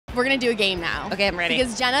We're going to do a game now. Okay, I'm ready.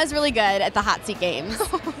 Because Jenna is really good at the hot seat games.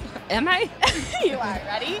 Am I? You are.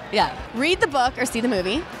 Ready? Yeah. Read the book or see the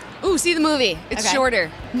movie. Ooh, see the movie. It's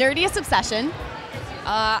shorter. Nerdiest obsession.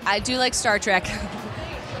 I do like Star Trek.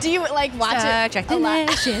 Do you like watch Star it Trek, a the lot?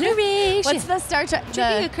 next generation. What's the Star Trek?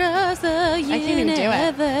 Tripping across the universe. I can't even do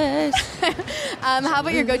it. How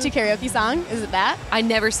about your go-to karaoke song? Is it that? I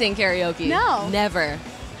never sing karaoke. No. Never.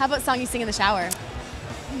 How about song you sing in the shower?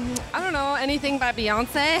 I don't know, anything by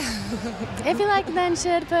Beyonce. If you like, then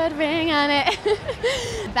should put ring on it.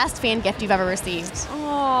 Best fan gift you've ever received?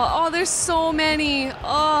 Oh, there's so many.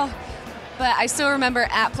 Oh, but I still remember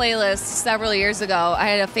at Playlist several years ago, I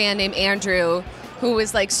had a fan named Andrew who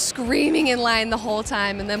was like screaming in line the whole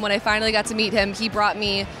time. And then when I finally got to meet him, he brought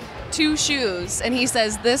me 2 shoes. And he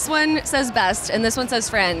says, this one says best and this one says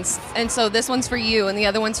friends. And so this one's for you and the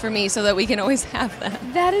other one's for me so that we can always have them.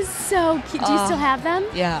 That is so cute. Do you still have them?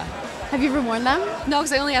 Yeah. Have you ever worn them? No,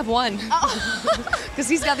 because I only have one. Because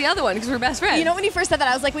he's got the other one because we're best friends. You know, when he first said that,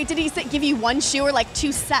 I was like, wait, did he give you 1 shoe or like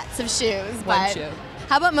 2 sets of shoes? One shoe.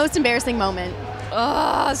 How about most embarrassing moment?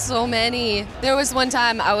 Oh, so many. There was one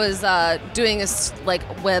time I was doing a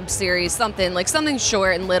web series, something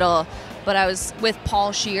short and little, but I was with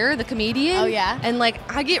Paul Scheer, the comedian. Oh, yeah? And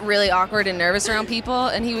I get really awkward and nervous around people,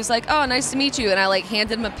 and he was like, oh, nice to meet you. And I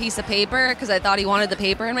handed him a piece of paper because I thought he wanted the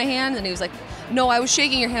paper in my hand, and he was like, no, I was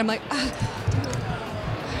shaking your hand. I'm like,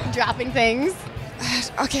 Dropping things.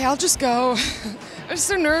 Okay, I'll just go. I was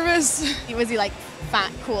so nervous. Was he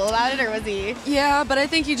cool about it, or was he? Yeah, but I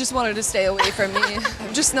think he just wanted to stay away from me.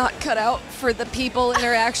 I'm just not cut out for the people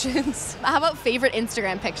interactions. How about favorite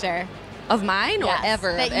Instagram picture? Of mine or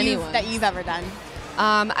ever? That of anyone? that you've ever done.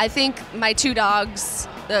 I think my 2 dogs,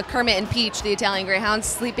 the Kermit and Peach, the Italian Greyhounds,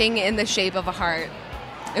 sleeping in the shape of a heart.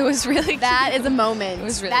 It was really cute. That is a moment. It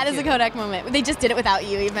was really That is cute. a Kodak moment. They just did it without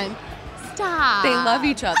you even. Stop. They love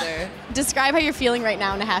each other. Describe how you're feeling right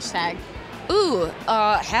now in a hashtag. Ooh,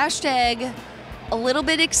 hashtag a little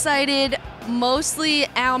bit excited, mostly,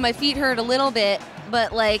 ow, my feet hurt a little bit,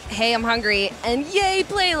 but hey, I'm hungry, and yay,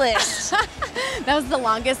 playlist. That was the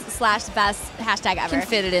longest / best hashtag ever. Can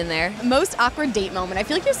fit it in there. Most awkward date moment. I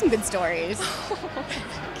feel like you have some good stories.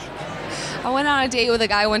 I went on a date with a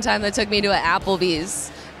guy one time that took me to an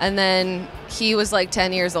Applebee's, and then he was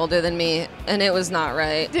 10 years older than me, and it was not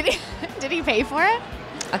right. Did he pay for it?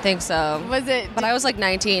 I think so. Was it? But I was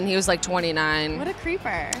 19, he was 29. What a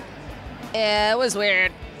creeper. Yeah, it was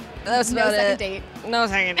weird. That was about No second it. date. No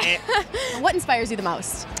second date. What inspires you the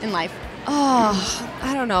most in life? Oh,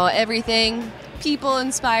 I don't know. Everything. People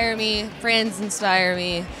inspire me. Friends inspire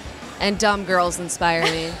me. And dumb girls inspire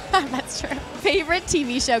me. That's true. Favorite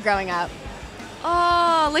TV show growing up?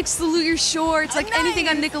 Oh, Salute Your Shorts. Oh, anything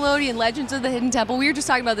on Nickelodeon. Legends of the Hidden Temple. We were just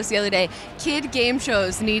talking about this the other day. Kid game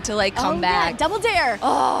shows need to come back. Yeah. Double Dare. Oh,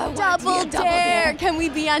 I want to be on Double Dare. Can we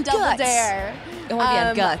be on Double Guts. Dare? I want to be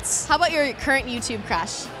on Guts. How about your current YouTube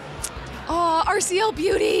crush? Oh, RCL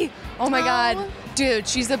Beauty. Oh my God. Dude,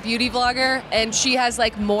 she's a beauty vlogger, and she has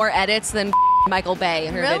more edits than Michael Bay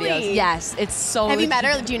in her Really? videos. Yes, it's so. Have you met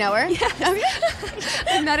her? Do you know her? Yes.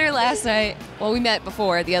 Okay. I met her last night. Well, we met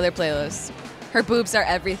before at the other playlist. Her boobs are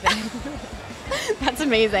everything. That's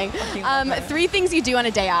amazing. 3 things you do on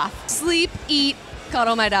a day off. Sleep, eat,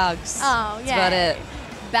 cuddle my dogs. Oh, yeah. That's about it.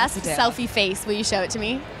 Best That's a day selfie face. Will you show it to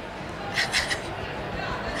me?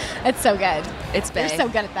 It's so good. It's bae. You're so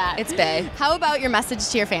good at that. It's bae. How about your message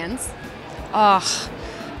to your fans? Oh,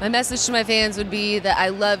 my message to my fans would be that I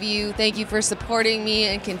love you. Thank you for supporting me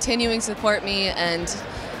and continuing to support me. And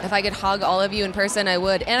if I could hug all of you in person, I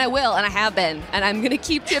would. And I will, and I have been. And I'm going to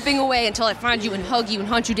keep chipping away until I find you and hug you and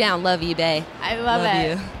hunt you down. Love you, bae. I love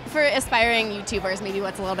it. You. For aspiring YouTubers, maybe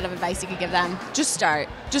what's a little bit of advice you could give them? Just start.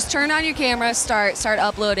 Just turn on your camera, start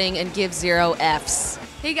uploading, and give 0 Fs.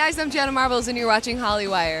 Hey guys, I'm Jenna Marbles, and you're watching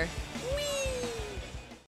Hollywire.